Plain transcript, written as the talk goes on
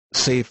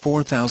Save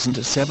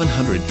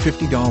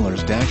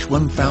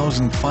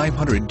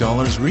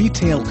 $4,750–$1,500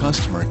 retail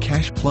customer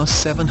cash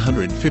plus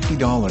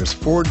 $750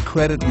 Ford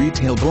Credit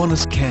retail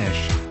bonus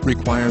cash,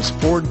 requires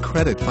Ford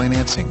Credit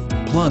financing,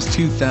 plus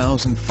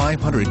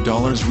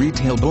 $2,500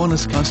 retail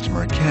bonus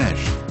customer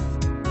cash.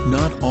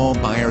 Not all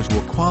buyers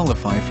will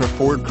qualify for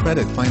Ford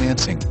Credit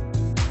financing.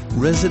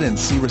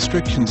 Residency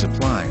restrictions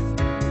apply.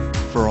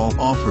 For all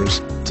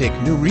offers, take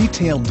new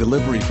retail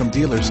delivery from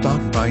dealer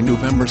stock by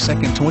November 2,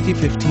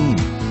 2015.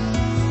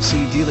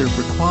 See dealer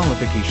for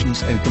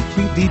qualifications and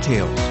complete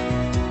details.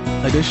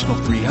 Additional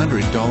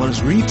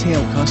 $300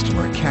 retail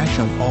customer cash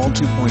on all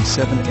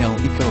 2.7L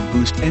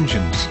EcoBoost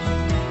engines.